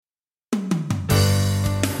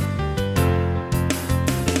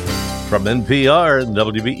From NPR and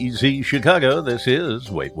WBEZ Chicago, this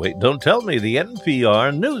is Wait, Don't Tell Me, the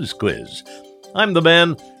NPR News Quiz. I'm the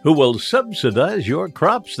man who will subsidize your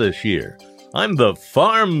crops this year. I'm the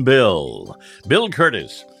Farm Bill, Bill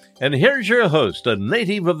Curtis. And here's your host, a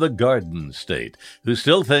native of the Garden State, who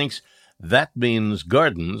still thinks that means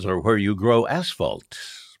gardens are where you grow asphalt.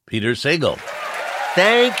 Peter Sagal.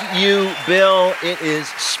 Thank you, Bill. It is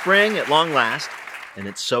spring at long last. And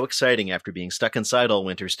it's so exciting after being stuck inside all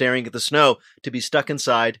winter, staring at the snow, to be stuck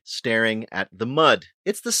inside, staring at the mud.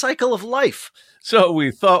 It's the cycle of life. So we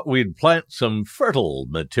thought we'd plant some fertile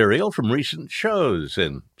material from recent shows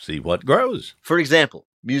and see what grows. For example,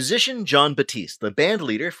 musician Jon Batiste, the band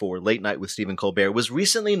leader for Late Night with Stephen Colbert, was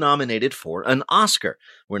recently nominated for an Oscar.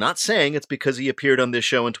 We're not saying it's because he appeared on this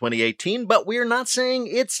show in 2018, but we're not saying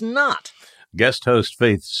it's not. Guest host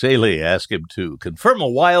Faith Salie asked him to confirm a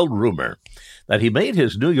wild rumor that he made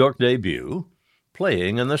his New York debut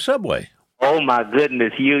playing in the subway. Oh, my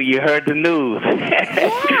goodness, you heard the news.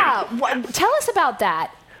 Yeah, tell us about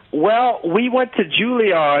that. Well, we went to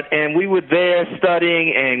Juilliard, and we were there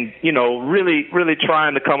studying and, really, really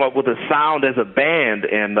trying to come up with a sound as a band.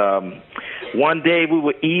 And one day we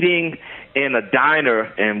were eating in a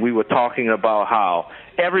diner, and we were talking about how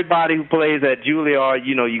everybody who plays at Juilliard,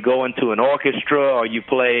 you go into an orchestra or you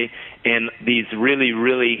play in these really,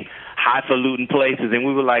 really highfalutin places. And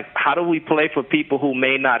we were like, how do we play for people who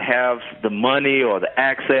may not have the money or the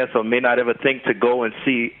access or may not ever think to go and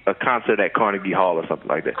see a concert at Carnegie Hall or something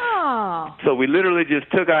like that? Oh. So we literally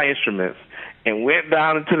just took our instruments and went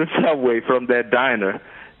down into the subway from that diner.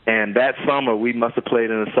 And that summer, we must have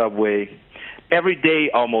played in the subway every day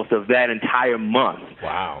almost of that entire month.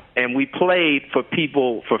 Wow. And we played for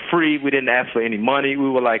people for free. We didn't ask for any money. We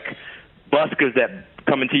were like buskers that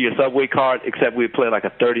come into your subway card, except we'd play like a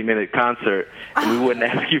 30-minute concert, and we wouldn't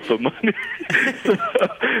ask you for money.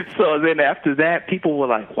 So then after that, people were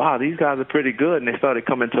like, wow, these guys are pretty good, and they started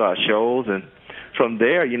coming to our shows. And from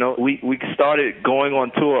there, we started going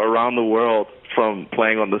on tour around the world from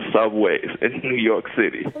playing on the subways in New York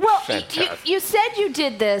City. Well, you said you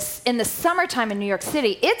did this in the summertime in New York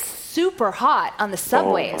City. It's super hot on the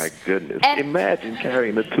subways. Oh, my goodness. And imagine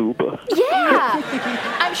carrying a tuba.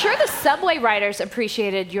 Yeah. I'm sure the subway riders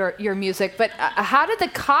appreciated your music, but how did the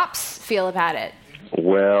cops feel about it?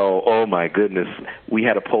 Well, oh my goodness. We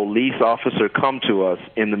had a police officer come to us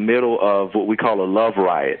in the middle of what we call a love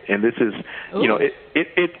riot. And this is,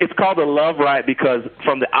 it's called a love riot because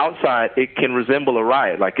from the outside it can resemble a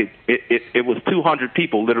riot. Like it was 200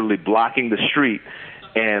 people literally blocking the street,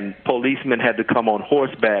 and policemen had to come on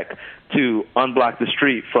horseback to unblock the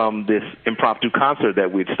street from this impromptu concert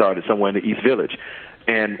that we'd started somewhere in the East Village.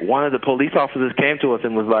 And one of the police officers came to us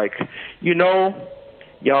and was like, y'all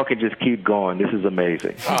can just keep going. This is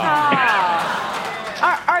amazing.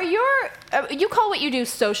 Are you call what you do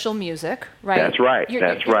social music, right? That's right.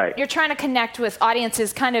 Right. You're trying to connect with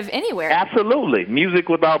audiences kind of anywhere. Absolutely. Music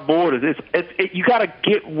without borders. You got to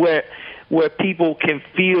get where people can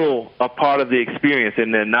feel a part of the experience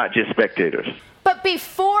and they're not just spectators. But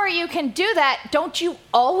before you can do that, don't you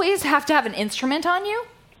always have to have an instrument on you?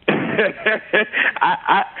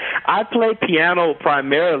 I play piano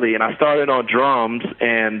primarily, and I started on drums,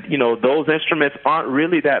 and, those instruments aren't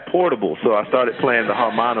really that portable, so I started playing the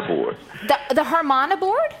harmonica board. The harmonica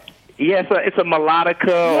board? Yes, it's a melodica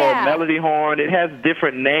or a melody horn. It has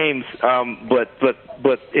different names, but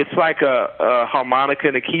it's like a harmonica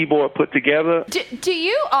and a keyboard put together. Do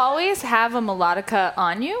you always have a melodica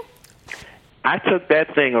on you? I took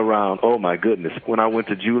that thing around, oh my goodness. When I went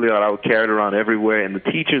to Juilliard, I would carry it around everywhere, and the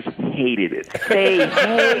teachers hated it. They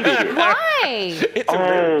hated it. Why?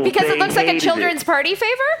 Because it looks like a children's party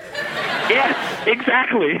favor? Yes,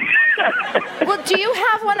 exactly. Well, do you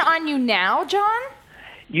have one on you now, John?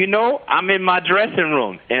 I'm in my dressing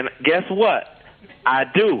room, and guess what? I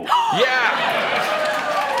do. Yeah!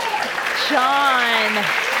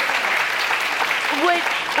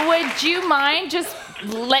 John, would you mind just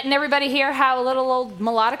letting everybody hear how a little old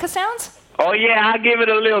melodica sounds? Oh, yeah, I'll give it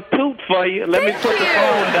a little toot for you. Let me put the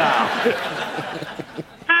phone down.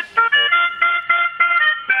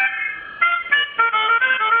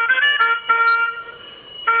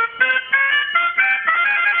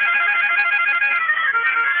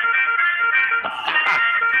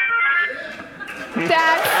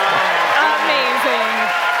 That's amazing.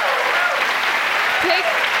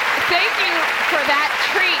 Thank you for that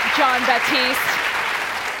treat, Jon Batiste.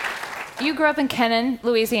 You grew up in Kennon,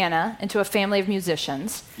 Louisiana, into a family of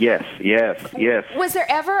musicians. Yes. Was there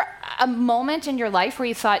ever a moment in your life where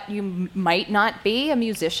you thought you might not be a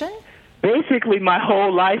musician? Basically my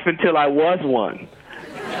whole life until I was one.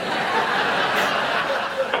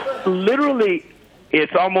 literally,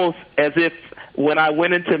 it's almost as if when I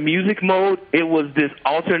went into music mode, it was this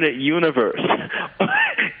alternate universe.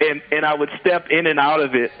 and I would step in and out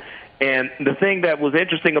of it. And the thing that was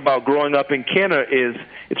interesting about growing up in Kenner is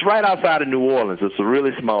it's right outside of New Orleans. It's a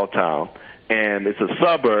really small town, and it's a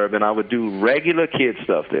suburb, and I would do regular kid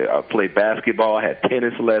stuff there. I played basketball, I had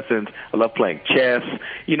tennis lessons, I loved playing chess,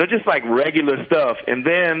 just like regular stuff. And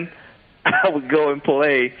then I would go and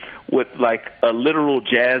play with like a literal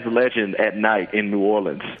jazz legend at night in New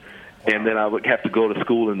Orleans. And then I would have to go to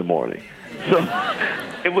school in the morning. So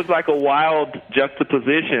it was like a wild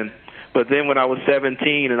juxtaposition. But then when I was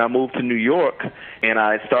 17 and I moved to New York and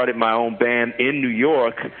I started my own band in New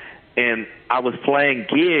York, and I was playing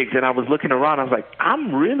gigs and I was looking around, I was like,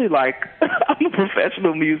 I'm really like, I'm a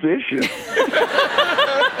professional musician.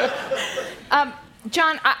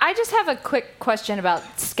 John, I just have a quick question about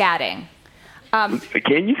scatting.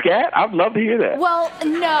 Can you scat? I'd love to hear that. Well,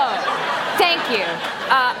 no. Thank you.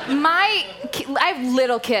 I have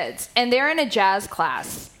little kids, and they're in a jazz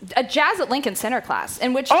class, a Jazz at Lincoln Center class,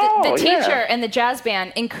 in which the teacher and the jazz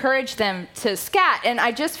band encourage them to scat. And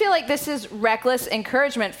I just feel like this is reckless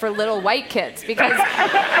encouragement for little white kids, because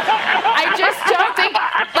I just don't think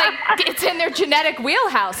like it's in their genetic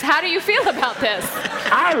wheelhouse. How do you feel about this?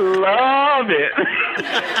 I love it.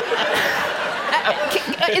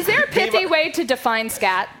 Is there a pithy way to define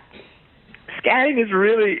scat? Scatting is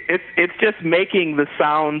really, it's just making the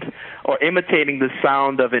sound or imitating the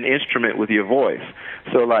sound of an instrument with your voice.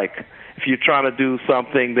 So like if you're trying to do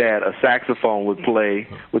something that a saxophone would play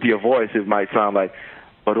with your voice, it might sound like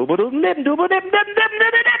oh, that's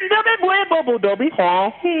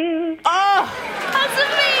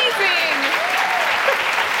amazing.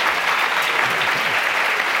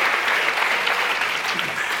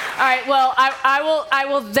 All right, well, I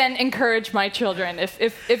will then encourage my children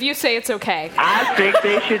if you say it's okay. I think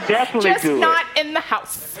they should definitely Just do it. Just not in the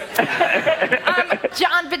house.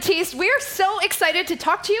 Jon Batiste, we're so excited to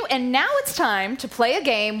talk to you, and now it's time to play a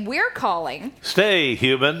game we're calling Stay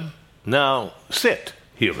Human. Now sit,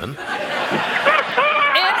 human. In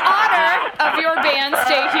honor of your band,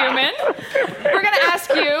 Stay Human, we're going to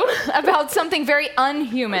ask you about something very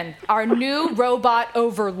unhuman, our new robot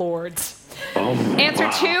overlords. Answer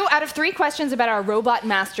 2 out of 3 questions about our robot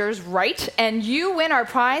masters right, and you win our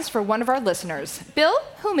prize for one of our listeners. Bill,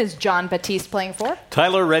 whom is Jon Batiste playing for?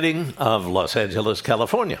 Tyler Redding of Los Angeles,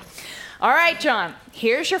 California. All right, John,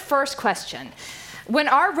 here's your first question. When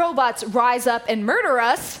our robots rise up and murder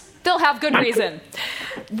us, they'll have good reason.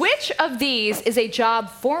 Which of these is a job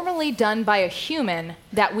formerly done by a human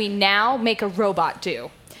that we now make a robot do?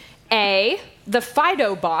 A, the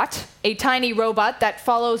Fido-bot, a tiny robot that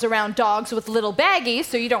follows around dogs with little baggies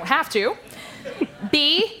so you don't have to.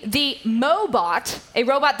 B, the Mo-bot, a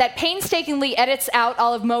robot that painstakingly edits out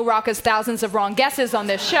all of Mo Rocca's thousands of wrong guesses on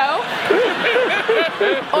this show.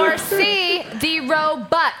 Or C, the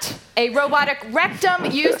Robot, a robotic rectum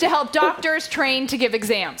used to help doctors train to give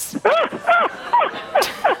exams.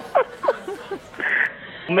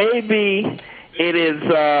 Maybe it is,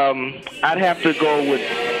 I'd have to go with...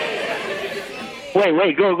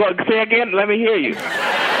 Wait, go, say again, let me hear you.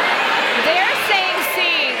 They're saying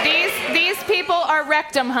C. These people are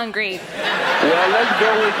rectum hungry. Well, let's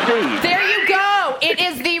go with C. There you go. It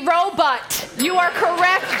is the robot. You are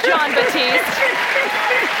correct, Jon Batiste.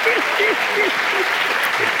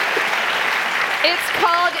 It's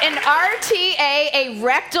called an RTA, a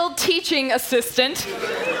rectal teaching assistant.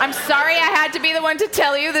 I'm sorry I had to be the one to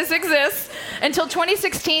tell you this exists. Until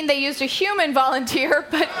 2016, they used a human volunteer,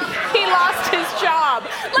 but he lost his job.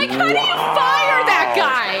 Like, how do you fire that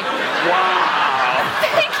guy?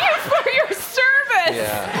 Wow. Thank you for your service.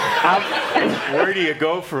 Yeah. Where do you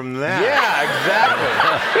go from that? Yeah,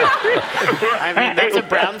 exactly. I mean, that's a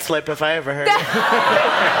brown slip if I ever heard it.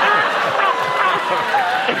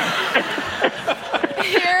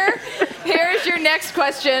 Here's your next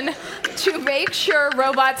question. To make sure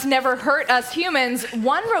robots never hurt us humans,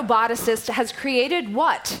 one roboticist has created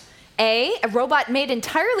what? A robot made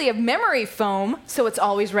entirely of memory foam, so it's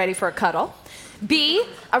always ready for a cuddle. B,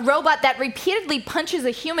 a robot that repeatedly punches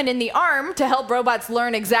a human in the arm to help robots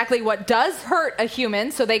learn exactly what does hurt a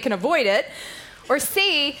human so they can avoid it. Or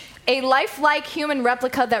C, a lifelike human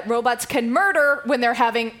replica that robots can murder when they're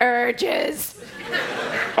having urges.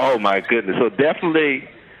 Oh, my goodness. So definitely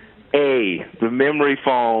A, the memory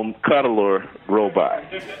foam cuddler robot.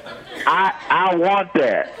 I want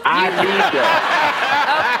that. I need that.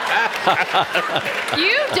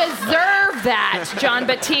 You deserve that, Jon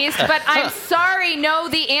Batiste, but I'm sorry, no,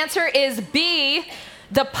 the answer is B,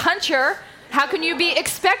 the puncher. How can you be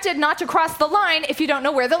expected not to cross the line if you don't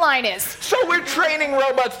know where the line is? So we're training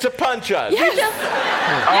robots to punch us. Yes.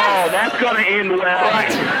 Oh, that's going to end well.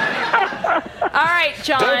 All right,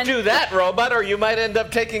 John. Don't do that, robot, or you might end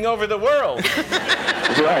up taking over the world.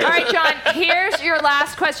 Right. All right, John, here's your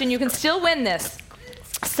last question. You can still win this.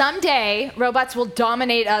 Someday, robots will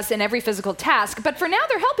dominate us in every physical task, but for now,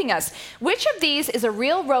 they're helping us. Which of these is a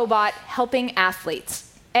real robot helping athletes?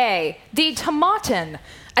 A, the Tomaton,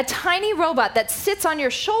 a tiny robot that sits on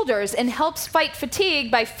your shoulders and helps fight fatigue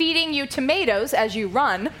by feeding you tomatoes as you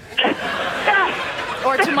run.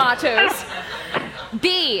 Or tomatoes.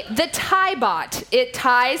 B, the Tie-Bot. It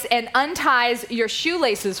ties and unties your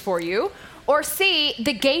shoelaces for you. Or C,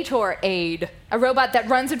 the Gatorade, a robot that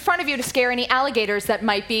runs in front of you to scare any alligators that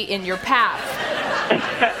might be in your path.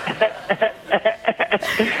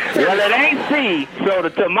 Well, it ain't C, so the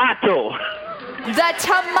tomato. The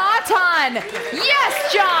Tomaton! Yes,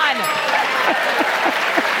 John!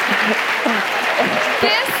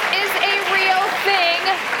 This is a real thing.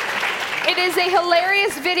 It is a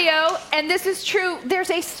hilarious video, and this is true. There's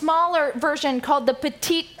a smaller version called the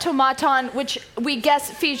Petite Tomaton, which we guess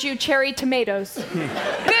feeds you cherry tomatoes. Bill,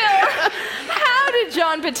 how did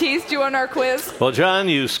John Batiste do on our quiz? Well, John,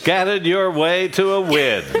 you scattered your way to a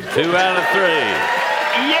win. 2 out of 3.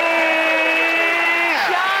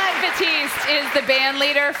 John Batiste is the band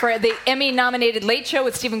leader for the Emmy-nominated Late Show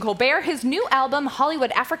with Stephen Colbert. His new album,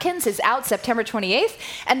 Hollywood Africans, is out September 28th,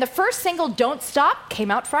 and the first single, Don't Stop,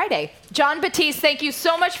 came out Friday. John Batiste, thank you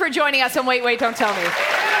so much for joining us on Wait, Wait, Don't Tell Me.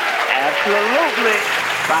 Absolutely.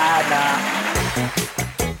 Bye now.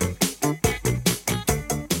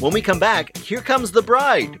 When we come back, here comes the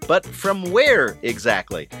bride, but from where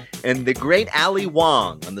exactly? And the great Ali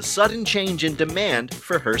Wong on the sudden change in demand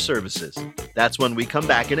for her services. That's when we come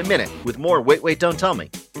back in a minute with more Wait, Wait, Don't Tell Me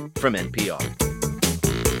from NPR.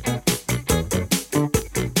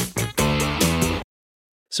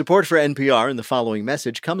 Support for NPR and the following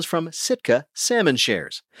message comes from Sitka Salmon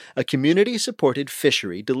Shares, a community-supported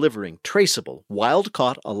fishery delivering traceable,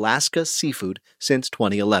 wild-caught Alaska seafood since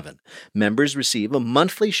 2011. Members receive a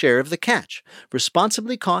monthly share of the catch,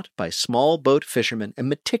 responsibly caught by small boat fishermen and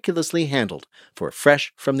meticulously handled for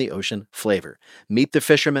fresh-from-the-ocean flavor. Meet the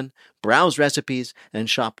fishermen, browse recipes, and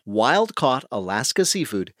shop wild-caught Alaska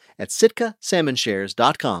seafood at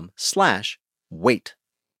sitkasalmonshares.com/wait.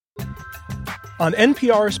 On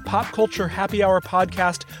NPR's Pop Culture Happy Hour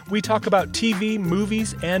podcast, we talk about TV,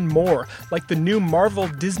 movies, and more, like the new Marvel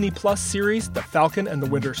Disney Plus series, The Falcon and the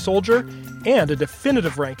Winter Soldier, and a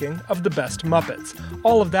definitive ranking of the best Muppets.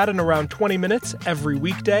 All of that in around 20 minutes every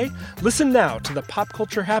weekday. Listen now to the Pop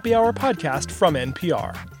Culture Happy Hour podcast from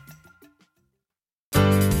NPR.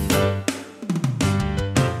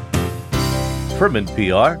 From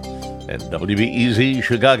NPR and WBEZ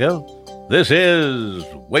Chicago, this is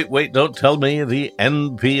Wait, Wait, Don't Tell Me, the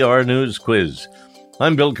NPR News Quiz.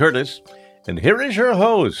 I'm Bill Curtis, and here is your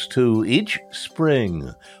host who each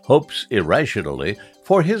spring hopes irrationally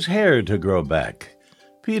for his hair to grow back,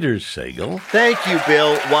 Peter Sagal. Thank you,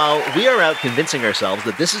 Bill. While we are out convincing ourselves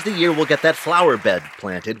that this is the year we'll get that flower bed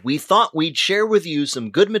planted, we thought we'd share with you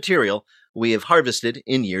some good material we have harvested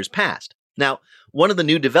in years past. Now, one of the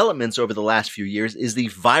new developments over the last few years is the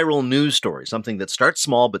viral news story, something that starts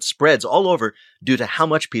small but spreads all over due to how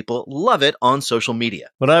much people love it on social media.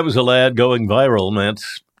 When I was a lad, going viral meant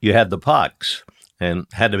you had the pox and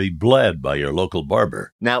had to be bled by your local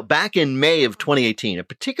barber. Now, back in May of 2018, a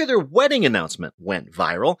particular wedding announcement went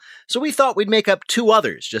viral, so we thought we'd make up 2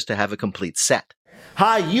 others just to have a complete set.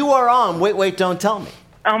 Hi, you are on Wait, Wait, Don't Tell Me.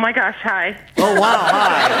 Oh my gosh, hi. Oh, wow,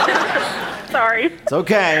 hi. Sorry. It's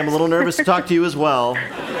okay. I'm a little nervous to talk to you as well.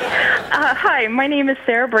 Hi, my name is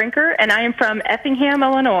Sarah Brinker, and I am from Effingham,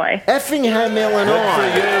 Illinois. Effingham, Illinois. Good for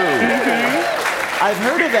you. Mm-hmm. I've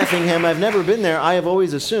heard of Effingham. I've never been there. I have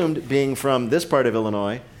always assumed, being from this part of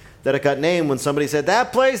Illinois, that it got named when somebody said,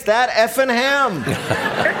 that place, that Effingham.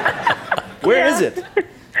 Where is it?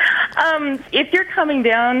 If you're coming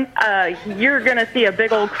down, you're going to see a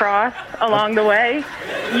big old cross along the way.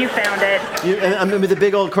 You found it. I mean, the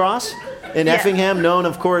big old cross? In Yes. Effingham, known,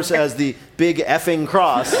 of course, as the Big Effing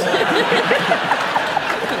Cross.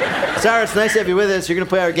 Sarah, it's nice to have you with us. You're going to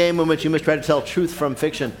play our game in which you must try to tell truth from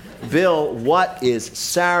fiction. Bill, what is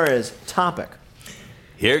Sarah's topic?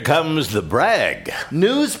 Here comes the brag.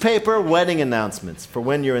 Newspaper wedding announcements for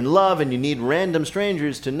when you're in love and you need random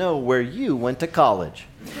strangers to know where you went to college.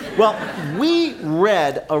 Well, we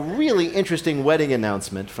read a really interesting wedding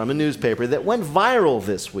announcement from a newspaper that went viral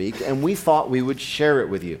this week, and we thought we would share it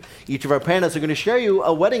with you. Each of our panelists are going to share you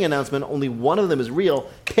a wedding announcement. Only one of them is real.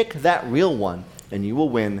 Pick that real one, and you will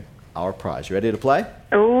win our prize. You ready to play?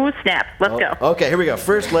 Oh, snap. Let's go. Okay, here we go.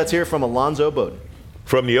 First, let's hear from Alonzo Bowden.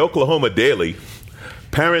 From the Oklahoma Daily,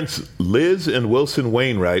 parents Liz and Wilson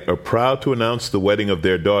Wainwright are proud to announce the wedding of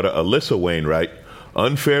their daughter Alyssa Wainwright,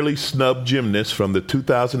 unfairly snubbed gymnast from the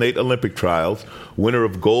 2008 Olympic trials, winner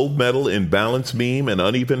of gold medal in balance beam and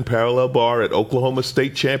uneven parallel bar at Oklahoma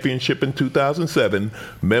State Championship in 2007,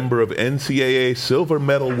 member of NCAA silver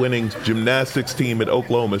medal winning gymnastics team at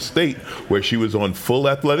Oklahoma State, where she was on full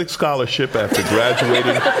athletic scholarship after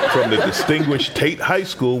graduating from the distinguished Tate High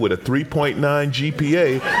School with a 3.9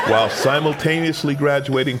 GPA, while simultaneously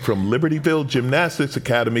graduating from Libertyville Gymnastics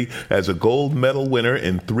Academy as a gold medal winner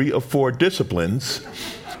in 3 of 4 disciplines.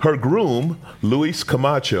 Her groom, Luis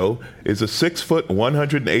Camacho, is a 6-foot,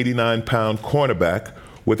 189-pound cornerback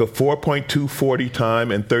with a 4.2 40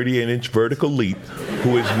 time and 38-inch vertical leap,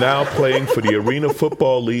 who is now playing for the Arena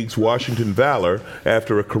Football League's Washington Valor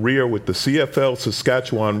after a career with the CFL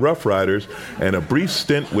Saskatchewan Roughriders and a brief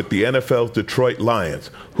stint with the NFL's Detroit Lions,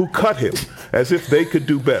 who cut him as if they could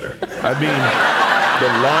do better. I mean, the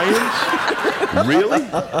Lions? Really?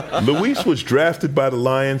 Luis was drafted by the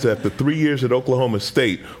Lions after 3 years at Oklahoma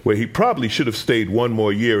State, where he probably should have stayed 1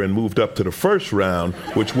 more year and moved up to the first round,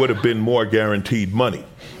 which would have been more guaranteed money.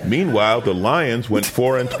 Meanwhile, the Lions went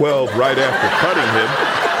 4-12 right after cutting him,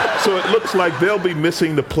 so it looks like they'll be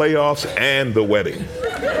missing the playoffs and the wedding.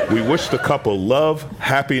 We wish the couple love,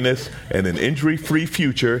 happiness, and an injury-free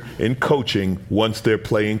future in coaching once their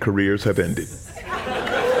playing careers have ended.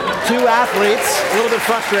 2 athletes, a little bit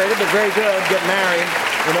frustrated, but very good, get married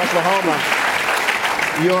in Oklahoma.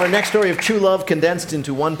 Your next story of true love condensed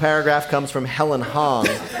into 1 paragraph comes from Helen Hong.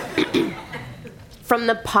 From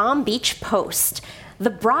the Palm Beach Post. The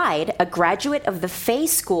bride, a graduate of the Fay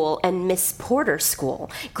School and Miss Porter School,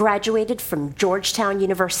 graduated from Georgetown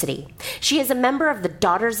University. She is a member of the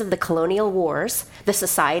Daughters of the Colonial Wars, the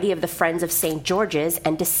Society of the Friends of St. George's,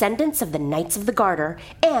 and descendants of the Knights of the Garter,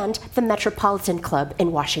 and the Metropolitan Club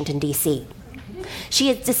in Washington, D.C. She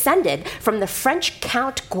is descended from the French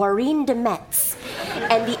Count Guarin de Metz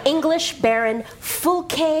and the English Baron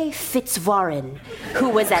Fulke Fitzwarren, who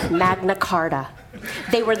was at Magna Carta.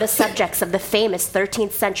 They were the subjects of the famous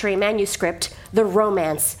 13th century manuscript, The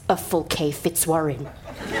Romance of Fulke Fitzwarren.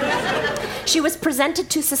 She was presented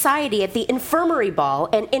to society at the Infirmary Ball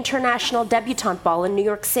and International Debutante Ball in New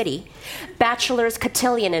York City, Bachelor's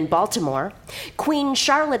Cotillion in Baltimore, Queen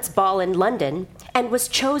Charlotte's Ball in London, and was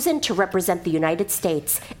chosen to represent the United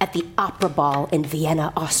States at the Opera Ball in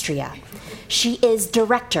Vienna, Austria. She is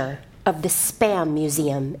director of the Spam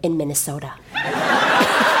Museum in Minnesota.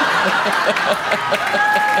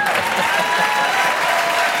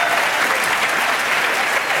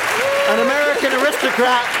 An American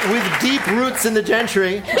aristocrat with deep roots in the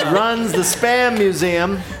gentry runs the Spam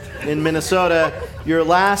Museum in Minnesota. Your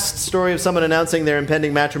last story of someone announcing their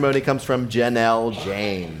impending matrimony comes from Janelle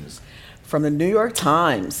James. From the New York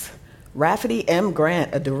Times. Rafferty M.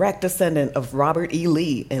 Grant, a direct descendant of Robert E.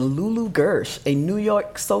 Lee, and Lulu Gersh, a New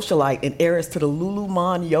York socialite and heiress to the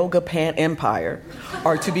Lululemon Yoga Pant Empire,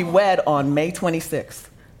 are to be wed on May 26th.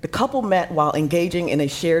 The couple met while engaging in a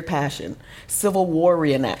shared passion, Civil War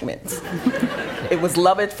reenactments. It was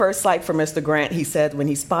love at first sight for Mr. Grant, he said, when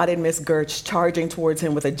he spotted Miss Gersh charging towards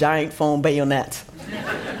him with a giant foam bayonet.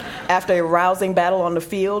 After a rousing battle on the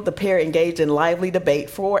field, the pair engaged in lively debate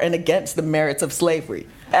for and against the merits of slavery.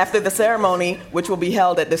 After the ceremony, which will be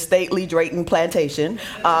held at the stately Drayton Plantation,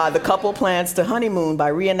 the couple plans to honeymoon by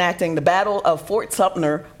reenacting the Battle of Fort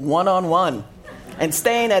Sumter one-on-one and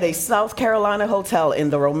staying at a South Carolina hotel in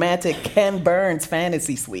the romantic Ken Burns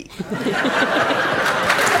fantasy suite.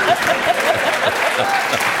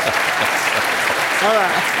 All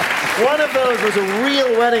right. One of those was a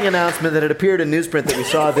real wedding announcement that had appeared in newsprint that we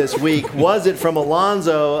saw this week. Was it from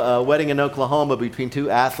Alonzo, a wedding in Oklahoma between 2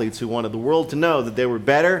 athletes who wanted the world to know that they were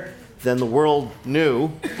better than the world knew?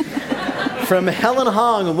 From Helen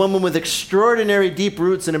Hong, a woman with extraordinary deep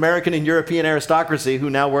roots in American and European aristocracy who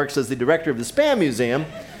now works as the director of the Spam Museum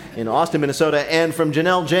in Austin, Minnesota. And from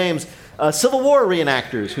Janelle James, Civil War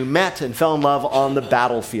reenactors who met and fell in love on the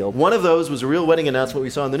battlefield. One of those was a real wedding announcement we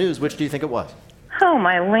saw in the news. Which do you think it was? Oh,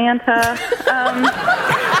 my Lanta.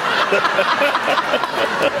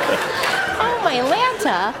 Oh, my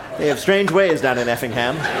Lanta. They have strange ways down in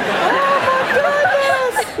Effingham. Oh,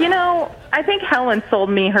 my goodness. You know, I think Helen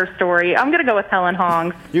sold me her story. I'm going to go with Helen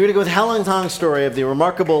Hong's. You're going to go with Helen Hong's story of the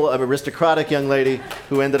remarkable, aristocratic young lady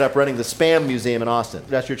who ended up running the Spam Museum in Austin.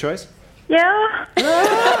 That's your choice? Yeah. All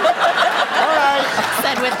right.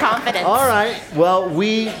 Said with confidence. All right. Well,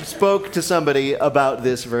 we spoke to somebody about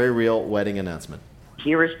this very real wedding announcement.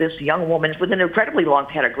 here is this young woman with an incredibly long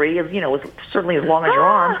pedigree, of, certainly as long as your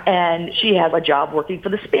arm, and she has a job working for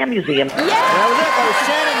the Spam Museum. Yeah! That was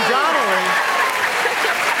Shannon Donnelly.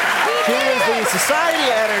 She is the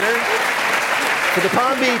society editor for the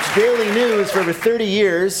Palm Beach Daily News for over 30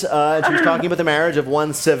 years. And she was talking about the marriage of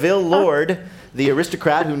one Seville Lord, the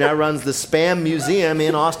aristocrat who now runs the Spam Museum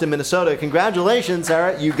in Austin, Minnesota. Congratulations,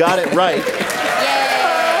 Sarah. You got it right.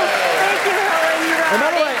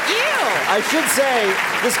 I should say,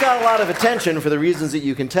 this got a lot of attention for the reasons that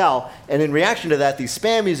you can tell. And in reaction to that, the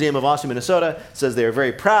Spam Museum of Austin, Minnesota says they are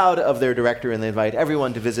very proud of their director and they invite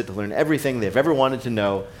everyone to visit to learn everything they've ever wanted to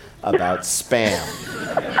know about Spam.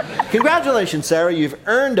 Congratulations, Sarah. You've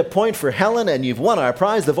earned a point for Helen and you've won our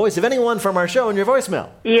prize, the voice of anyone from our show in your voicemail.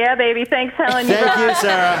 Yeah, baby. Thanks, Helen. Thank you,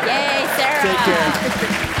 Sarah. Yay, Sarah. Take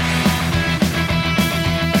care.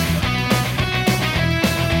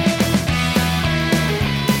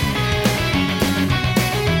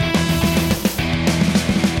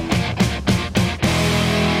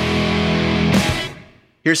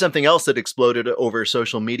 Here's something else that exploded over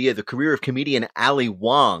social media, the career of comedian Ali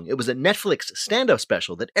Wong. It was a Netflix stand-up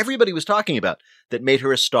special that everybody was talking about that made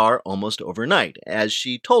her a star almost overnight, as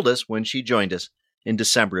she told us when she joined us in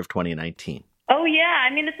December of 2019. Oh, yeah.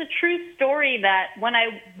 I mean, it's a true story that when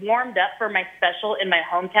I warmed up for my special in my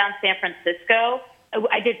hometown, San Francisco,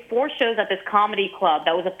 I did 4 shows at this comedy club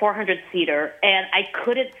that was a 400-seater, and I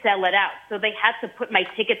couldn't sell it out. So they had to put my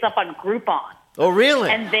tickets up on Groupon. Oh, really?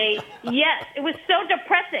 And yes, it was so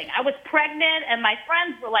depressing. I was pregnant, and my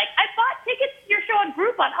friends were like, I bought tickets to your show on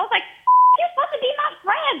Groupon. I was like, you're supposed to be my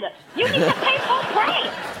friend. You need to pay full price.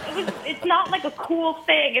 It's not like a cool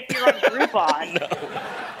thing if you're on Groupon.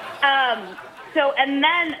 And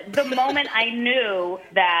then the moment I knew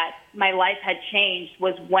that my life had changed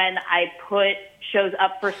was when I put shows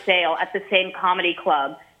up for sale at the same comedy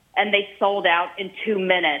club. And they sold out in 2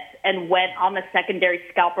 minutes and went on the secondary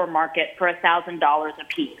scalper market for $1,000 a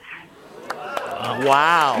piece.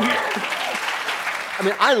 Wow. I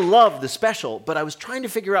mean, I love the special, but I was trying to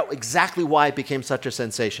figure out exactly why it became such a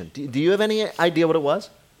sensation. Do you have any idea what it was?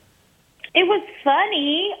 It was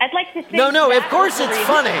funny. I'd like to think. No, of course it's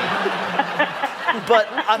funny. But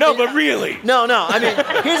really. No. I mean,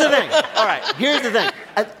 here's the thing. All right, here's the thing.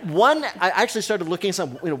 I actually started looking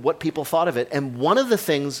at what people thought of it, and one of the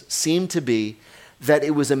things seemed to be that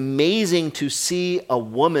it was amazing to see a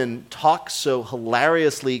woman talk so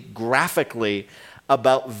hilariously, graphically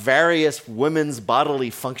about various women's bodily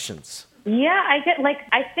functions. Yeah,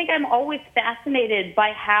 I think I'm always fascinated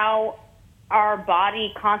by how our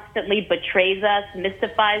body constantly betrays us,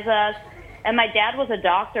 mystifies us. And my dad was a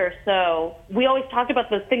doctor, so we always talked about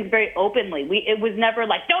those things very openly. It was never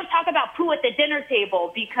like, don't talk about poo at the dinner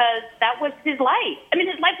table, because that was his life. I mean,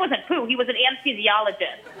 his life wasn't poo. He was an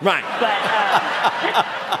anesthesiologist. Right.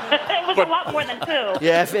 But it was a lot more than poo.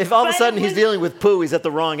 Yeah, if all of a sudden he's dealing with poo, he's at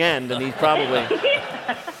the wrong end, and he's probably...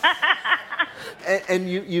 and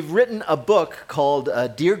you've written a book called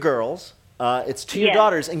Dear Girls. It's to your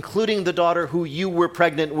daughters, including the daughter who you were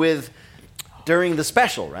pregnant with during the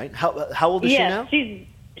special, right? How old is she now?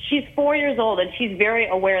 She's 4 years old, and she's very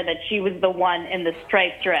aware that she was the one in the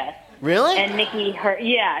striped dress. Really? And Nikki,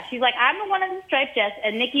 she's like, I'm the one in the striped dress,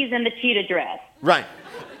 and Nikki's in the cheetah dress. Right.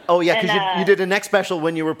 Oh, yeah, because you did a next special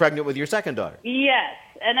when you were pregnant with your second daughter. Yes,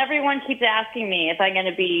 and everyone keeps asking me if I'm going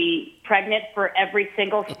to be pregnant for every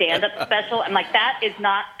single stand-up special. I'm like, that is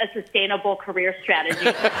not a sustainable career strategy.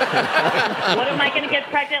 What am I going to get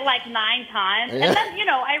pregnant like 9 times? Yeah. And then,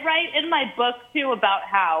 I write in my book, too, about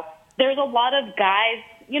how there's a lot of guys,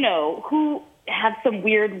 who have some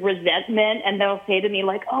weird resentment, and they'll say to me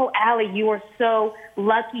like, oh, Allie, you are so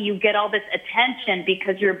lucky you get all this attention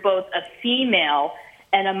because you're both a female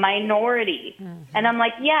and a minority. Mm-hmm. And I'm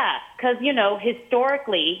like, yeah, because,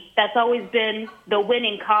 historically, that's always been the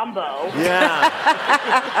winning combo. Yeah.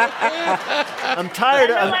 I'm tired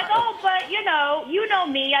of... And they're like, oh, but, you know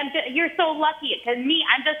me. You're so lucky. Because me,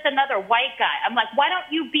 I'm just another white guy. I'm like, why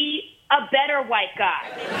don't you be a better white guy?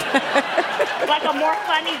 Like a more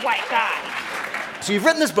funny white guy. So you've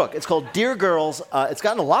written this book. It's called Dear Girls. It's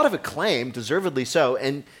gotten a lot of acclaim, deservedly so.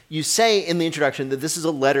 And you say in the introduction that this is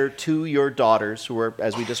a letter to your daughters, who are,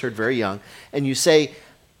 as we just heard, very young. And you say,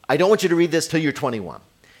 I don't want you to read this till you're 21.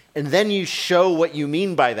 And then you show what you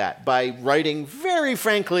mean by that, by writing very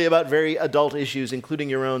frankly about very adult issues, including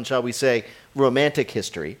your own, shall we say, romantic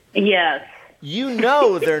history. Yes. You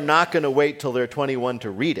know they're not going to wait till they're 21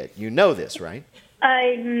 to read it. You know this, right?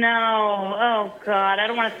 I know. Oh, God. I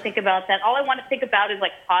don't want to think about that. All I want to think about is,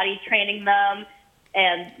 like, potty training them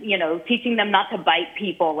and, teaching them not to bite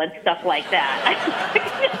people and stuff like that.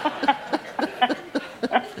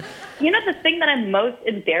 You know, the thing that I'm most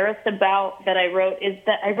embarrassed about that I wrote is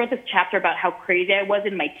that I wrote this chapter about how crazy I was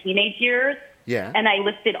in my teenage years. Yeah. And I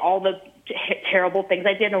listed all the terrible things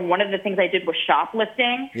I did, and one of the things I did was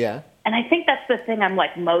shoplifting. Yeah. And I think that's the thing I'm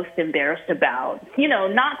like most embarrassed about. You know,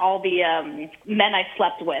 not all the men I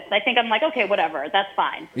slept with. I think I'm like, okay, whatever, that's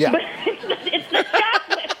fine. Yeah. But it's the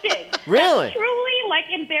shoplifting. Really? That's truly like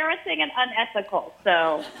embarrassing and unethical.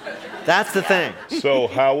 So That's the thing. So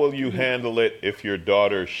how will you handle it if your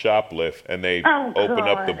daughter shoplift and they Oh, open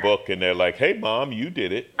up the God. book and they're like, hey, Mom, you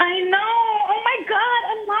did it? I know. Oh my God,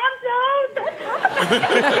 Alonzo, don't talk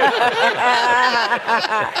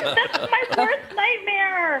about That's my worst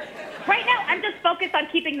nightmare. Right now, I'm just focused on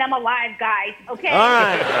keeping them alive, guys. Okay. All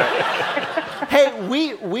right. Hey,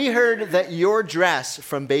 we heard that your dress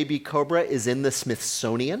from Baby Cobra is in the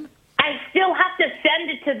Smithsonian. I still have to send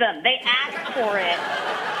it to them. They asked for it.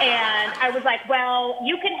 And I was like, well,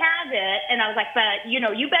 you can have it. And I was like, but, you know,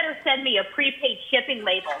 you better send me a prepaid shipping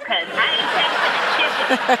label because I ain't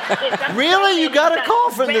paying for the shipping. Really? You got a call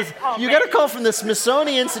from this? You got a call from the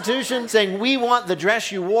Smithsonian Institution saying we want the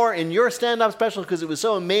dress you wore in your stand-up special because it was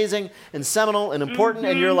so amazing and seminal and important.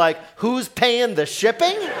 And you're like, who's paying the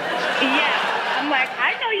shipping? Yeah. I'm like,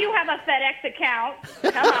 I know you have a FedEx account.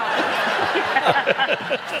 Come on.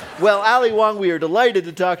 Well, Ali Wong, we are delighted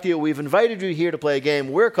to talk to you. We've invited you here to play a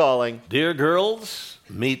game we're calling Dear Girls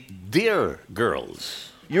Meet Dear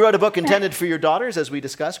Girls. You wrote a book intended for your daughters, as we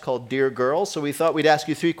discussed, called Dear Girls. So we thought we'd ask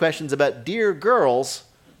you 3 questions about Dear Girls.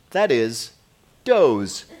 That is,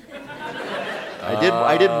 does.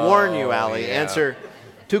 I did warn you, Ali. yeah. Answer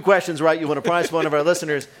 2 questions right. You win a prize for one of our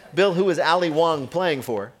listeners. Bill, who is Ali Wong playing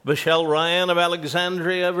for? Michelle Ryan of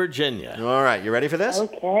Alexandria, Virginia. All right, you ready for this?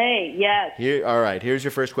 Okay, yes. All right, here's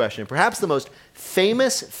your first question. Perhaps the most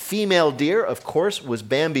famous female deer, of course, was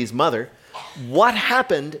Bambi's mother. What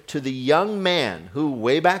happened to the young man who,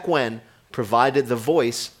 way back when, provided the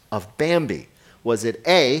voice of Bambi? Was it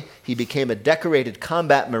A, he became a decorated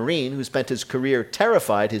combat marine who spent his career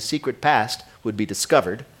terrified his secret past would be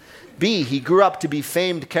discovered? B, he grew up to be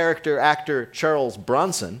famed character actor Charles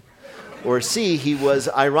Bronson? Or C, he was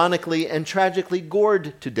ironically and tragically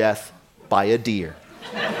gored to death by a deer?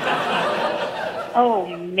 Oh,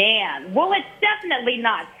 man. Well, it's definitely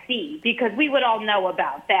not C, because we would all know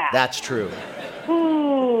about that. That's true.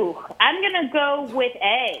 Ooh, I'm going to go with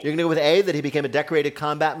A. You're going to go with A, that he became a decorated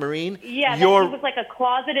combat marine? Yeah, that he was like a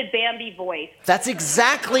closeted Bambi voice. That's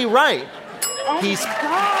exactly right. Oh, my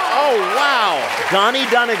God. Oh, wow. Donnie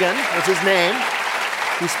Dunnigan was his name.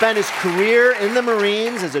 He spent his career in the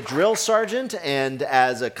Marines as a drill sergeant and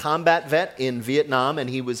as a combat vet in Vietnam, and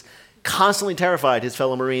he was constantly terrified his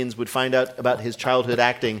fellow Marines would find out about his childhood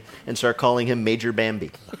acting and start calling him Major Bambi.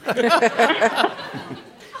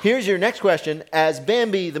 Here's your next question. As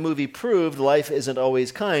Bambi, the movie, proved, life isn't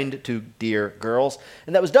always kind to dear girls.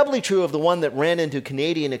 And that was doubly true of the one that ran into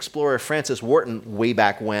Canadian explorer Francis Wharton way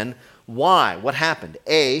back when. Why? What happened?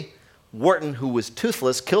 A, Wharton, who was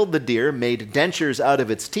toothless, killed the deer, made dentures out of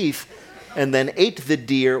its teeth, and then ate the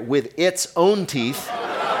deer with its own teeth.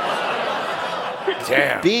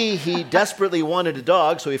 Damn. B, he desperately wanted a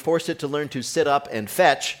dog, so he forced it to learn to sit up and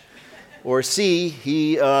fetch. Or C,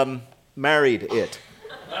 he married it.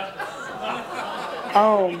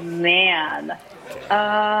 Oh, man.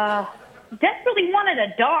 Desperately wanted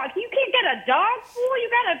a dog. You can't get a dog, fool? You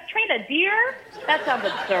got to train a deer? That sounds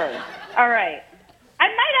absurd. All right. I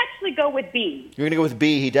might actually go with B. You're going to go with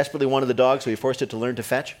B, he desperately wanted the dog, so he forced it to learn to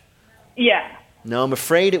fetch? Yeah. No, I'm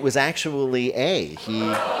afraid it was actually A. He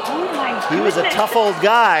Oh, was a tough old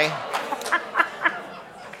guy.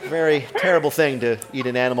 Very terrible thing to eat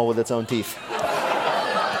an animal with its own teeth.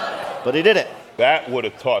 But he did it. That would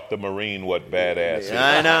have taught the Marine what badass is.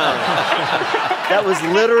 I know. That was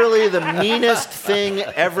literally the meanest thing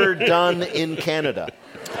ever done in Canada.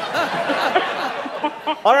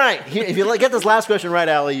 All right, if you get this last question right,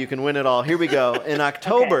 Ali, you can win it all. Here we go. In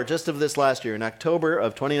October, just of this last year, in October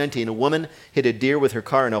of 2019, a woman hit a deer with her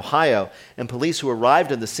car in Ohio, and police who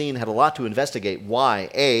arrived on the scene had a lot to investigate. Why?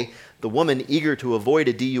 A, the woman, eager to avoid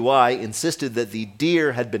a DUI, insisted that the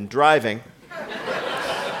deer had been driving.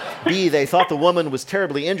 B, they thought the woman was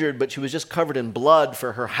terribly injured, but she was just covered in blood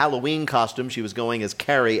for her Halloween costume. She was going as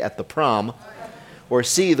Carrie at the prom. Or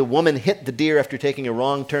C, the woman hit the deer after taking a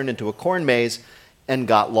wrong turn into a corn maze and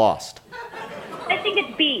got lost. I think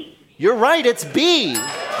it's B. You're right, it's B.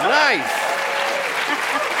 Nice.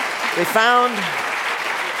 They found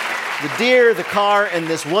the deer, the car, and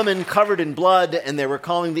this woman covered in blood, and they were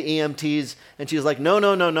calling the EMTs, and she was like, no,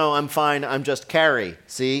 I'm fine, I'm just Carrie.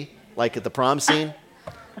 See? Like at the prom scene?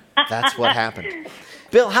 That's what happened.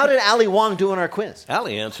 Bill, how did Ali Wong do on our quiz?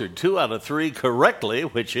 Ali answered 2 out of 3 correctly,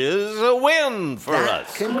 which is a win for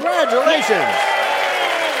us. Congratulations.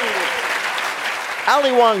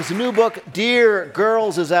 Ali Wong's new book, Dear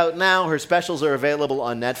Girls, is out now. Her specials are available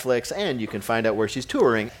on Netflix, and you can find out where she's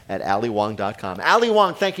touring at aliwong.com. Ali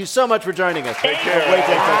Wong, thank you so much for joining us. Take care. Wait,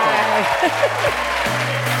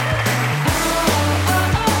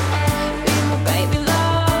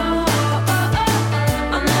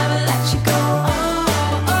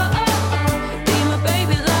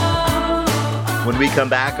 When we come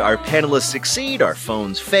back, our panelists succeed, our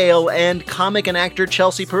phones fail, and comic and actor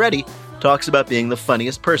Chelsea Peretti talks about being the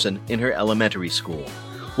funniest person in her elementary school.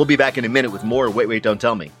 We'll be back in a minute with more Wait, Wait, Don't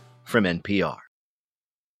Tell Me from NPR.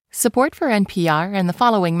 Support for NPR and the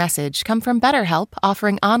following message come from BetterHelp,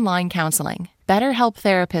 offering online counseling. BetterHelp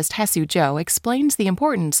therapist Hesu Joe explains the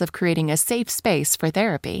importance of creating a safe space for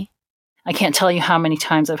therapy. I can't tell you how many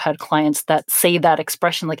times I've had clients that say that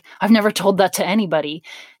expression, like, I've never told that to anybody.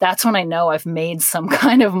 That's when I know I've made some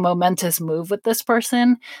kind of momentous move with this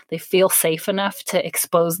person. They feel safe enough to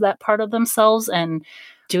expose that part of themselves, and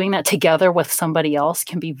doing that together with somebody else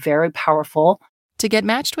can be very powerful. To get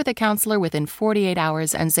matched with a counselor within 48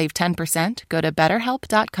 hours and save 10%, go to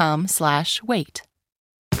betterhelp.com/wait.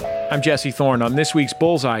 I'm Jesse Thorne. On this week's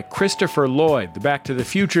Bullseye, Christopher Lloyd, the Back to the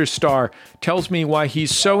Future star, tells me why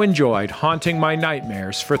he's so enjoyed haunting my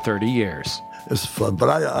nightmares for 30 years. It's fun, but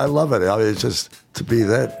I love it. I mean, it's just to be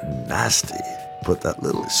that nasty. Put that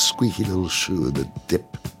little squeaky little shoe in the dip.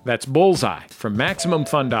 That's Bullseye from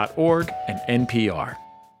MaximumFun.org and NPR.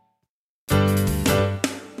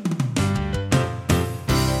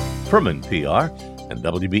 From NPR and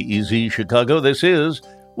WBEZ Chicago, this is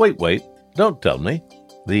Wait, Wait, Don't Tell Me,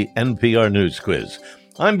 the NPR News Quiz.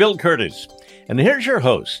 I'm Bill Curtis, and here's your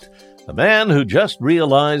host, the man who just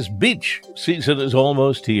realized beach season is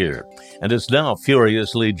almost here and is now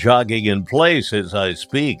furiously jogging in place as I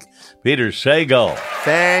speak, Peter Sagal.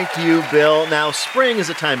 Thank you, Bill. Now, spring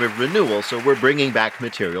is a time of renewal, so we're bringing back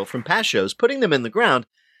material from past shows, putting them in the ground,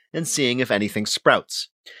 and seeing if anything sprouts.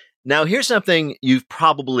 Now, here's something you've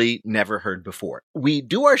probably never heard before. We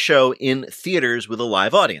do our show in theaters with a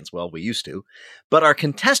live audience. Well, we used to. But our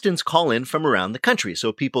contestants call in from around the country,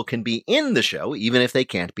 so people can be in the show, even if they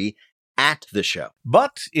can't be at the show.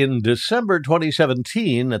 But in December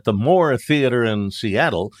 2017, at the Moore Theater in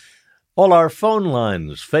Seattle, all our phone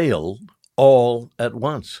lines failed all at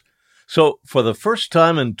once. So for the first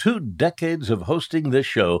time in 2 decades of hosting this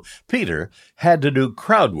show, Peter had to do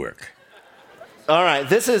crowd work. All right,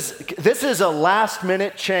 this is a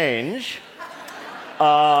last-minute change,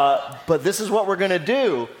 but this is what we're going to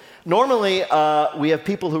do. Normally, we have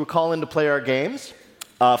people who call in to play our games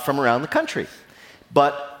from around the country,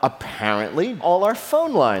 but apparently all our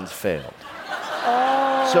phone lines failed.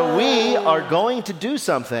 So we are going to do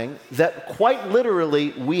something that quite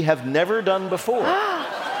literally we have never done before.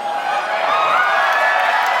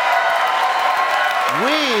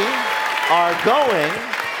 We are going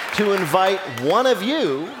to invite one of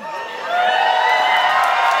you.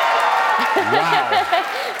 Wow.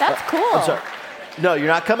 That's cool. I'm sorry. No, you're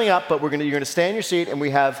not coming up, but you're going to stay in your seat, and we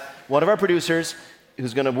have one of our producers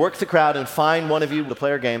who's going to work the crowd and find one of you to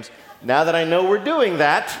play our games. Now that I know we're doing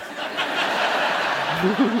that,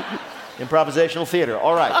 improvisational theater.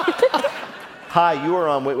 All right. Hi, you are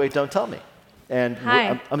on Wait, Wait, Don't Tell Me. And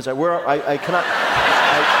Hi. I'm sorry, I cannot...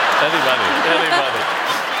 Anybody.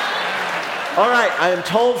 All right, I am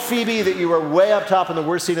told, Phoebe, that you are way up top in the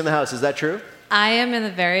worst seat in the house. Is that true? I am in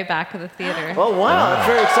the very back of the theater. Oh, wow, that's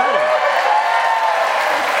very exciting.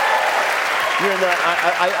 You're in the,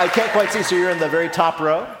 I can't quite see, so you're in the very top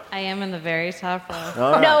row? I am in the very top row.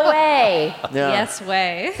 All right. No way. Yeah. Yes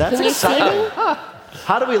way. That's Can you see exciting. me?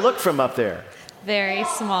 How do we look from up there? Very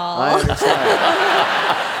small. I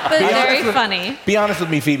understand. But very funny. Be honest with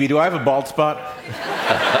me, Phoebe. Do I have a bald spot?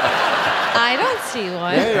 I don't see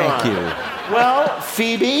one. There you Thank are. you. Well,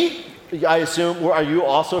 Phoebe, I assume, are you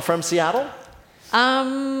also from Seattle?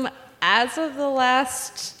 As of the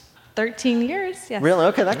last 13 years, yes. Really?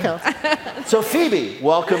 Okay, that counts. So, Phoebe,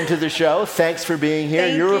 welcome to the show. Thanks for being here.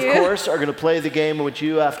 Thank You, you. of course, are going to play the game in which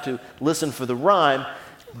you have to listen for the rhyme.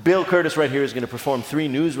 Bill Curtis right here is going to perform 3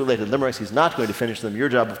 news-related limericks. He's not going to finish them. Your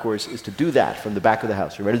job, of course, is to do that from the back of the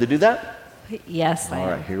house. You ready to do that? Yes, I All am.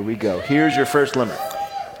 right, here we go. Here's your first limerick.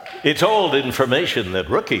 It's old information that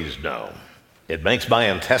rookies know. It makes my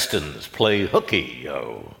intestines play hooky,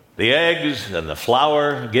 yo. The eggs and the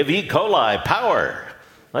flour give E. coli power.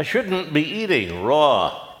 I shouldn't be eating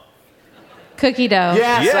raw. Cookie dough.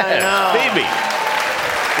 Yes, I know. Phoebe.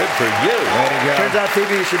 Good for you. Turns out,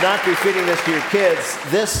 Phoebe, you should not be feeding this to your kids.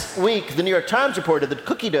 This week, the New York Times reported that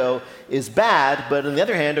cookie dough is bad, but on the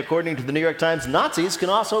other hand, according to the New York Times, Nazis can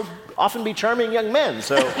also often be charming young men.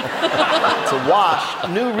 So it's a wash.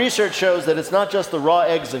 New research shows that it's not just the raw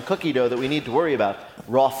eggs and cookie dough that we need to worry about.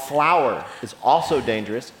 Raw flour is also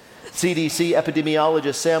dangerous. CDC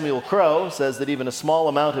epidemiologist Samuel Crow says that even a small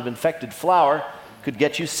amount of infected flour could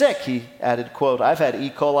get you sick. He added, quote, "I've had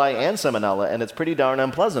E. coli and salmonella, and it's pretty darn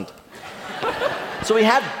unpleasant." So we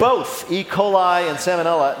had both E. coli and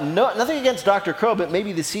salmonella. Nothing against Dr. Crow, but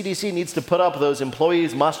maybe the CDC needs to put up those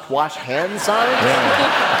employees must wash hands signs.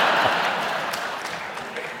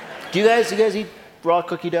 Do you guys eat raw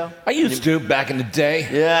cookie dough? I used to back in the day.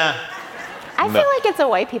 Yeah. I feel like it's a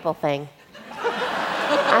white people thing.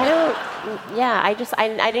 I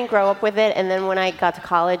didn't grow up with it, and then when I got to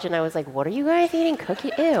college and I was like, what are you guys eating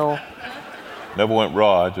cookie? Ew. Never went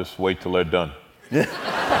raw. I just wait till they're done.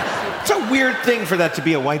 It's a weird thing for that to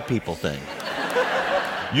be a white people thing.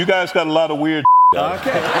 You guys got a lot of weird.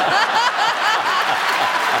 Okay.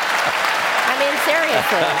 I mean,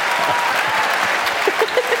 seriously.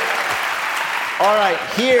 All right,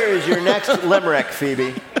 here's your next limerick,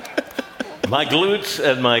 Phoebe. My glutes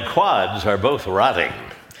and my quads are both rotting,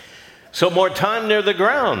 so more time near the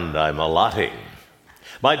ground I'm allotting.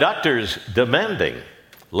 My doctor's demanding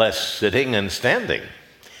less sitting and standing.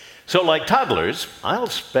 So like toddlers, I'll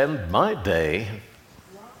spend my day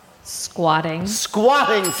Squatting.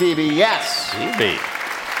 Squatting, Phoebe, yes. Phoebe.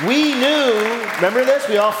 We knew, remember this?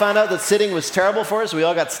 We all found out that sitting was terrible for us. We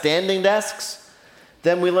all got standing desks.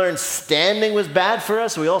 Then we learned standing was bad for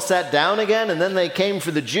us. We all sat down again, and then they came for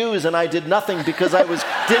the Jews, and I did nothing because I was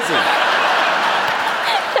dizzy.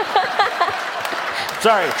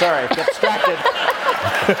 Sorry, got distracted.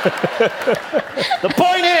 The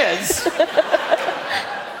point is,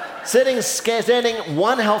 standing,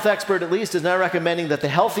 one health expert at least is now recommending that the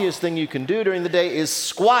healthiest thing you can do during the day is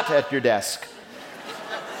squat at your desk.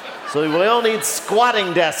 So we all need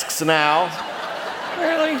squatting desks now.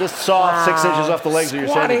 Really? Just saw 6 inches off the legs of your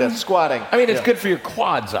standing desk. Squatting. I mean, it's good for your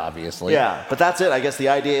quads, obviously. Yeah, but that's it. I guess the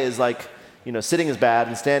idea is like, sitting is bad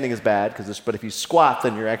and standing is bad, but if you squat,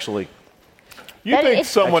 then you're actually... You think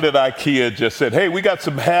someone at IKEA just said, hey, we got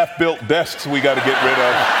some half-built desks we got to get rid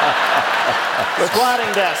of.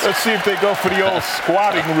 Squatting desks. Let's see if they go for the old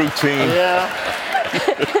squatting routine. Yeah.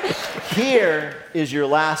 Here is your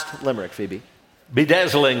last limerick, Phoebe.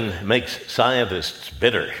 Bedazzling makes scientists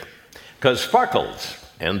bitter, 'cause sparkles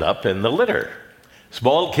end up in the litter.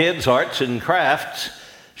 Small kids' arts and crafts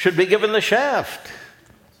should be given the shaft.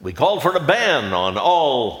 We call for a ban on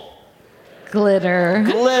all... Glitter.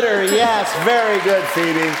 Glitter, yes. Very good,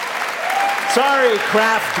 Phoebe. Sorry,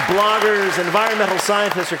 craft bloggers, environmental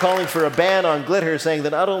scientists are calling for a ban on glitter, saying that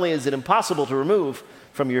not only is it impossible to remove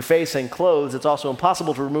from your face and clothes, it's also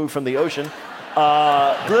impossible to remove from the ocean.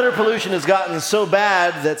 Glitter pollution has gotten so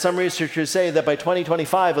bad that some researchers say that by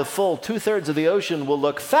 2025, a full 2/3 of the ocean will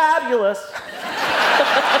look fabulous.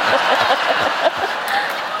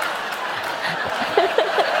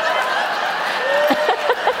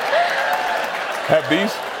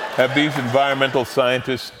 Have these environmental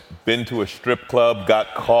scientists been to a strip club,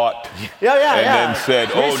 got caught, then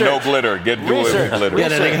said, "Oh, no glitter, get rid of glitter"? Yeah,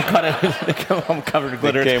 then they come home covered in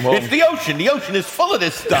glitter. It's the ocean. The ocean is full of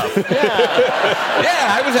this stuff.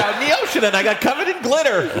 Yeah, I was out in the ocean and I got covered in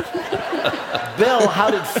glitter. Bill,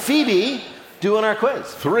 how did Phoebe do on our quiz?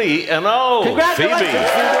 3-0. Congratulations,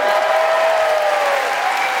 Phoebe.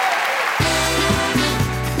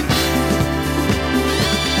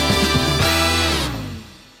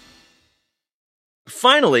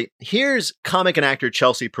 Finally, here's comic and actor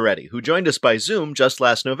Chelsea Peretti, who joined us by Zoom just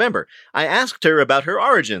last November. I asked her about her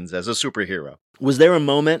origins as a superhero. Was there a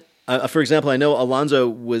moment, for example, I know Alonzo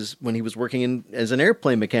was, when he was working as an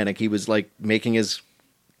airplane mechanic, he was like making his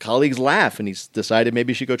colleagues laugh, and he's decided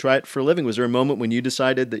maybe he should go try it for a living. Was there a moment when you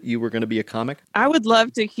decided that you were going to be a comic? I would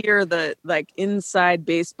love to hear the inside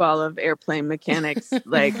baseball of airplane mechanics.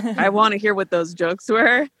 I want to hear what those jokes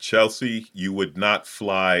were. Chelsea, you would not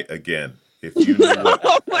fly again. If you knew what...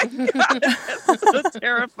 Oh my God, that's so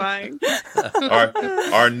terrifying.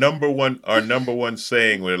 Our number one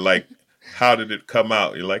saying, we're like, how did it come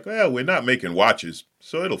out? You're like, well, we're not making watches,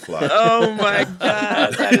 so it'll fly. Oh my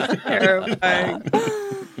God, that is terrifying.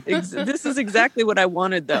 This is exactly what I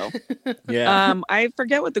wanted, though. Yeah. I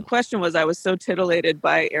forget what the question was. I was so titillated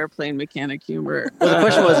by airplane mechanic humor. Well, the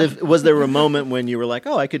question was, was there a moment when you were like,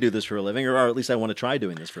 oh, I could do this for a living, or at least I want to try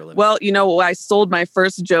doing this for a living? Well, I sold my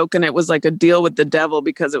first joke, and it was like a deal with the devil,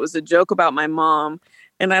 because it was a joke about my mom.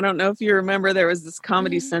 And I don't know if you remember, there was this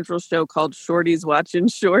Comedy Central show called Shorties Watching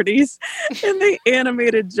Shorties, and they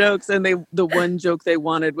animated jokes, and the one joke they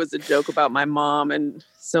wanted was a joke about my mom. And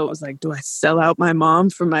so it was like, do I sell out my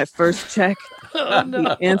mom for my first check?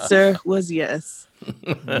 The answer was yes.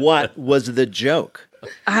 What was the joke?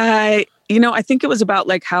 I think it was about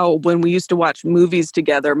like how when we used to watch movies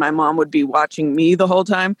together, my mom would be watching me the whole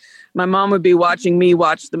time. My mom would be watching me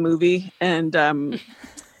watch the movie, and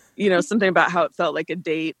something about how it felt like a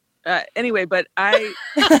date. Anyway, but I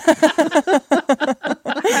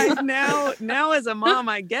now as a mom,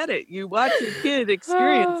 I get it. You watch your kid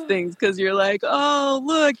experience things because you're like, oh,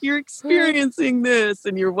 look, you're experiencing this,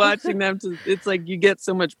 and you're watching them. It's like you get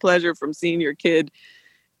so much pleasure from seeing your kid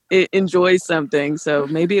enjoy something. So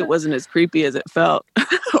maybe it wasn't as creepy as it felt,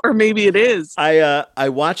 or maybe it is. I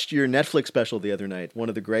watched your Netflix special the other night, one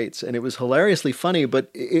of the greats, and it was hilariously funny.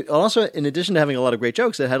 But it also, in addition to having a lot of great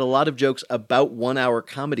jokes, it had a lot of jokes about 1 hour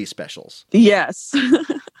comedy specials. Yes.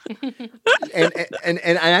 and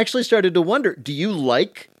I actually started to wonder: do you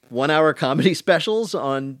like 1 hour comedy specials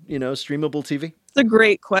on streamable TV? It's a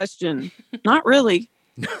great question. Not really.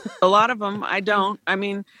 A lot of them, I don't. I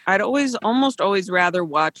mean, I'd almost always rather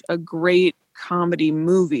watch a great comedy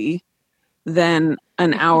movie than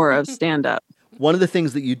an hour of stand-up. One of the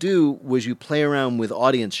things that you do was you play around with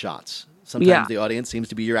audience shots. Sometimes the audience seems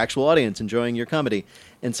to be your actual audience enjoying your comedy.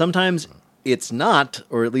 And sometimes it's not,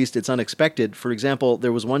 or at least it's unexpected. For example,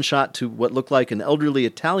 there was one shot to what looked like an elderly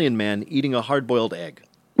Italian man eating a hard-boiled egg.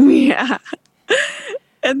 Yeah.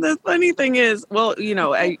 And the funny thing is, well,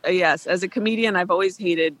 yes, as a comedian, I've always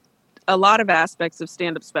hated a lot of aspects of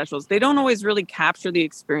stand-up specials. They don't always really capture the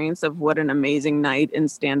experience of what an amazing night in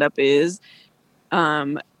stand-up is.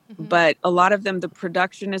 But a lot of them, the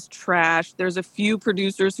production is trash. There's a few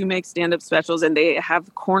producers who make stand-up specials, and they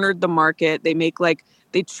have cornered the market. They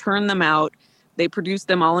churn them out. They produce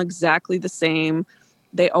them all exactly the same.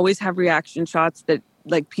 They always have reaction shots that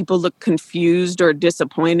people look confused or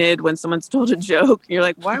disappointed when someone's told a joke. You're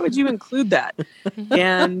like, why would you include that?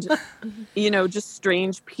 And, just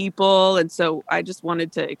strange people. And so I just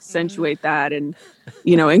wanted to accentuate that. And,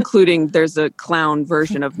 including there's a clown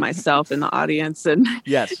version of myself in the audience and,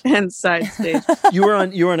 yes, and side stage. You were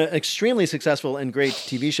on an extremely successful and great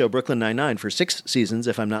TV show, Brooklyn Nine-Nine, for 6 seasons,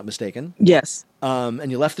 if I'm not mistaken. Yes. And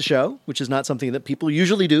you left the show, which is not something that people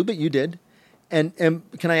usually do, but you did. And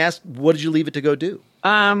can I ask, what did you leave it to go do?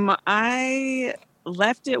 I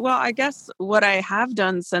left it. Well, I guess what I have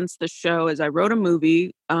done since the show is I wrote a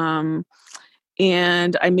movie, and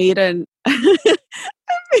I made an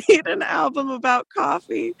album about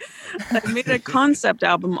coffee. I made a concept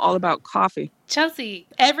album all about coffee. Chelsea,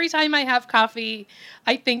 every time I have coffee,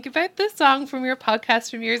 I think about this song from your podcast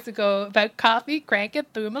from years ago about coffee cranking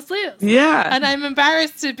through my sleeves. Yeah. And I'm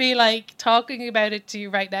embarrassed to be talking about it to you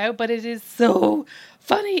right now, but it is so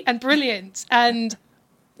funny and brilliant. And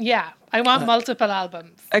yeah, I want multiple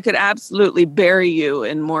albums. I could absolutely bury you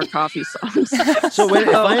in more coffee songs. So if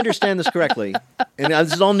I understand this correctly, and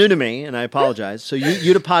this is all new to me, and I apologize. So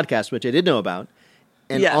you had a podcast, which I did know about.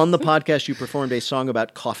 And on the podcast, you performed a song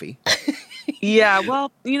about coffee. Yeah,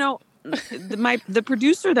 well, the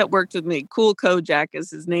producer that worked with me, Cool Kojak is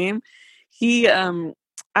his name.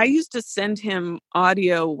 I used to send him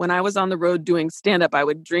audio when I was on the road doing stand-up. I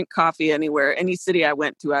would drink coffee anywhere, any city I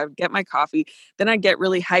went to. I would get my coffee. Then I'd get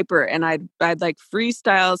really hyper, and I'd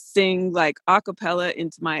freestyle sing a cappella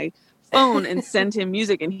into my phone and send him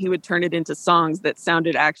music, and he would turn it into songs that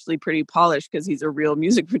sounded actually pretty polished because he's a real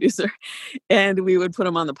music producer. And we would put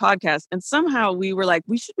them on the podcast. And somehow we were like,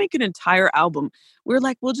 we should make an entire album. We were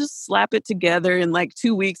like, we'll just slap it together in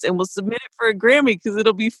 2 weeks and we'll submit it for a Grammy because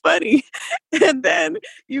it'll be funny. And then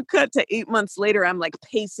you cut to 8 months later, I'm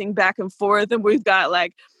pacing back and forth, and we've got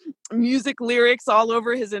music lyrics all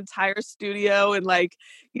over his entire studio. And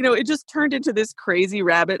it just turned into this crazy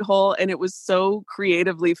rabbit hole, and it was so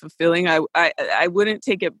creatively fulfilling. I wouldn't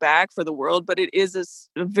take it back for the world, but it is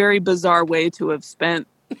a very bizarre way to have spent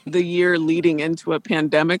the year leading into a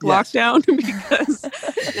pandemic lockdown, because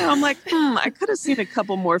now I'm I could have seen a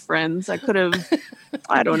couple more friends. I could have,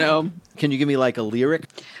 I don't know. Can you give me a lyric?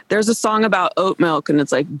 There's a song about oat milk, and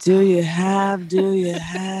it's do you have, do you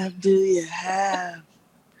have, do you have,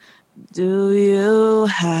 do you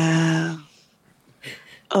have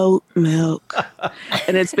oat milk?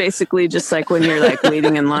 And it's basically just when you're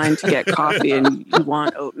waiting in line to get coffee and you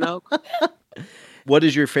want oat milk. What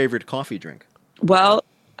is your favorite coffee drink? Well,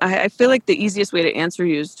 I feel like the easiest way to answer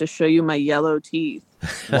you is to show you my yellow teeth.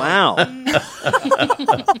 Wow.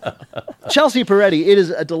 Chelsea Peretti, it is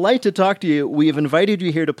a delight to talk to you. We have invited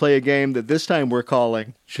you here to play a game that this time we're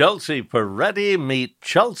calling Chelsea Peretti Meet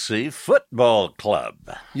Chelsea Football Club.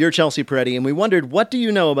 You're Chelsea Peretti, and we wondered, what do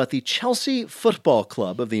you know about the Chelsea Football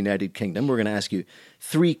Club of the United Kingdom? We're going to ask you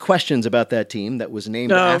 3 questions about that team that was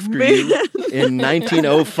named after you in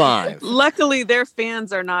 1905. Luckily, their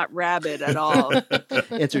fans are not rabid at all.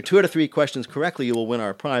 Answer 2 out of 3 questions correctly, you will win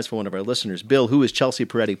our prize for one of our listeners. Bill, who is Chelsea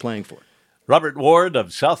Peretti playing for? Robert Ward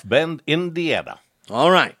of South Bend, Indiana. All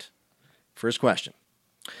right. First question.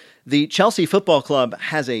 The Chelsea Football Club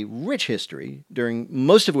has a rich history, during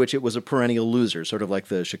most of which it was a perennial loser, sort of like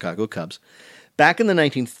the Chicago Cubs. Back in the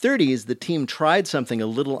 1930s, the team tried something a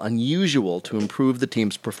little unusual to improve the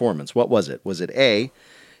team's performance. What was it? Was it A,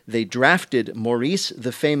 they drafted Maurice,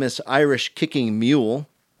 the famous Irish kicking mule,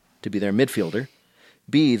 to be their midfielder?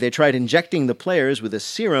 B, they tried injecting the players with a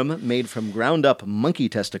serum made from ground-up monkey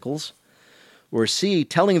testicles? Or C,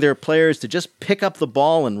 telling their players to just pick up the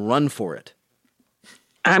ball and run for it?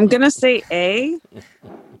 I'm going to say A.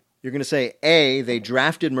 You're going to say A, they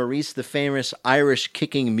drafted Maurice, the famous Irish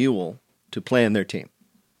kicking mule, to play in their team.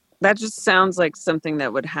 That just sounds like something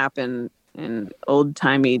that would happen in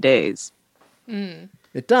old-timey days.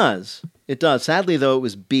 It does. It does. Sadly, though, it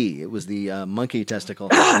was B. It was the monkey testicle.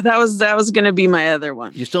 That was going to be my other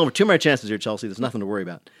one. You still have 2 more chances here, Chelsea. There's nothing to worry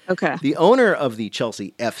about. Okay. The owner of the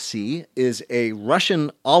Chelsea FC is a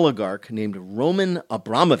Russian oligarch named Roman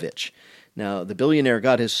Abramovich. Now, the billionaire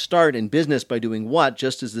got his start in business by doing what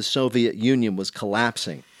just as the Soviet Union was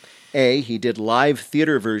collapsing? A, he did live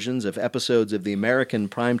theater versions of episodes of the American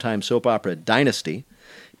primetime soap opera Dynasty.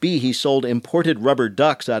 B, he sold imported rubber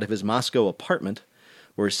ducks out of his Moscow apartment.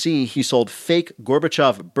 Or C, he sold fake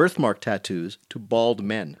Gorbachev birthmark tattoos to bald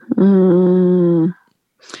men. I'm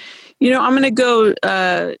going to go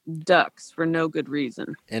ducks for no good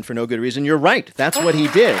reason. And for no good reason, you're right. That's what he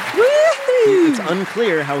did. It's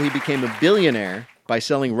unclear how he became a billionaire by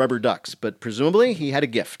selling rubber ducks, but presumably he had a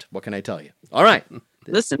gift. What can I tell you? All right.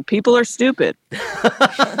 Listen, people are stupid.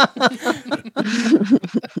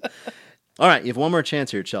 All right, you have one more chance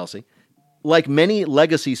here, Chelsea. Like many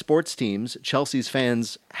legacy sports teams, Chelsea's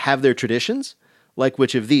fans have their traditions. Like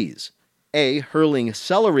which of these? A, hurling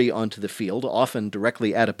celery onto the field, often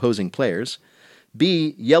directly at opposing players.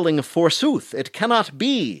 B, yelling forsooth, it cannot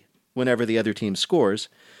be, whenever the other team scores.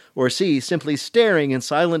 Or C, simply staring in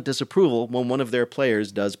silent disapproval when one of their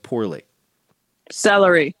players does poorly.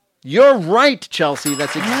 Celery. You're right, Chelsea.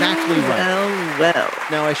 That's exactly right. Well.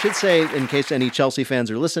 Now, I should say, in case any Chelsea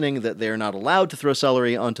fans are listening, that they're not allowed to throw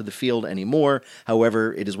celery onto the field anymore.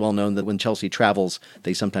 However, it is well known that when Chelsea travels,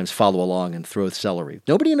 they sometimes follow along and throw celery.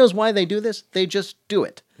 Nobody knows why they do this. They just do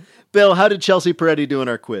it. Bill, how did Chelsea Peretti do in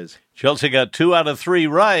our quiz? Chelsea got 2 out of 3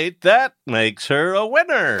 right. That makes her a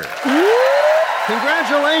winner.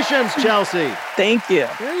 Congratulations, Chelsea. Thank you.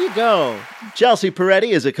 There you go. Chelsea Peretti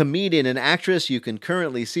is a comedian and actress. You can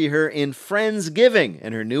currently see her in Friendsgiving,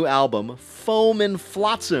 and her new album, Foam and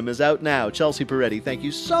Flotsam, is out now. Chelsea Peretti, thank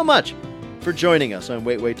you so much for joining us on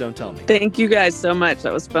Wait, Wait, Don't Tell Me. Thank you guys so much.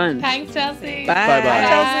 That was fun. Thanks, Chelsea. Bye. Bye-bye.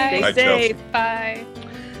 Chelsea. Bye, Stay safe. Chelsea. Bye.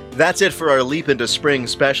 That's it for our Leap into Spring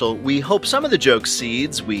special. We hope some of the joke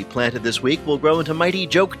seeds we planted this week will grow into mighty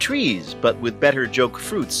joke trees, but with better joke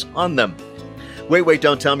fruits on them. Wait, Wait,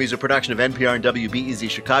 Don't Tell Me is a production of NPR and WBEZ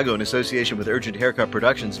Chicago in association with Urgent Haircut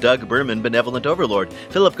Productions, Doug Berman, Benevolent Overlord.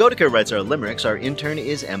 Philip Goedeke writes our limericks. Our intern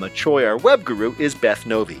is Emma Choi. Our web guru is Beth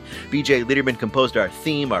Novi. BJ Liederman composed our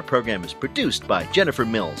theme. Our program is produced by Jennifer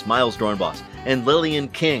Mills, Miles Dornbos, and Lillian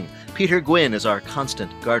King. Peter Gwynn is our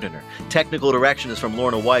constant gardener. Technical direction is from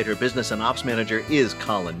Lorna White. Our business and ops manager is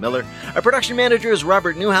Colin Miller. Our production manager is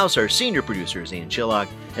Robert Newhouse. Our senior producer is Ian Chillog.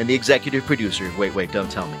 And the executive producer of Wait, Wait,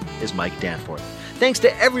 Don't Tell Me is Mike Danforth. Thanks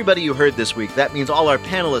to everybody you heard this week. That means all our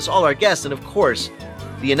panelists, all our guests, and of course,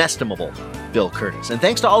 the inestimable Bill Curtis. And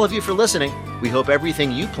thanks to all of you for listening. We hope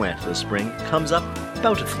everything you plant this spring comes up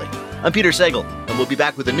bountifully. I'm Peter Sagal, and we'll be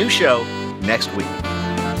back with a new show next week.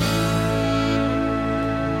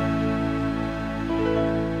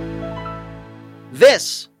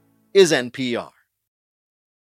 This is NPR.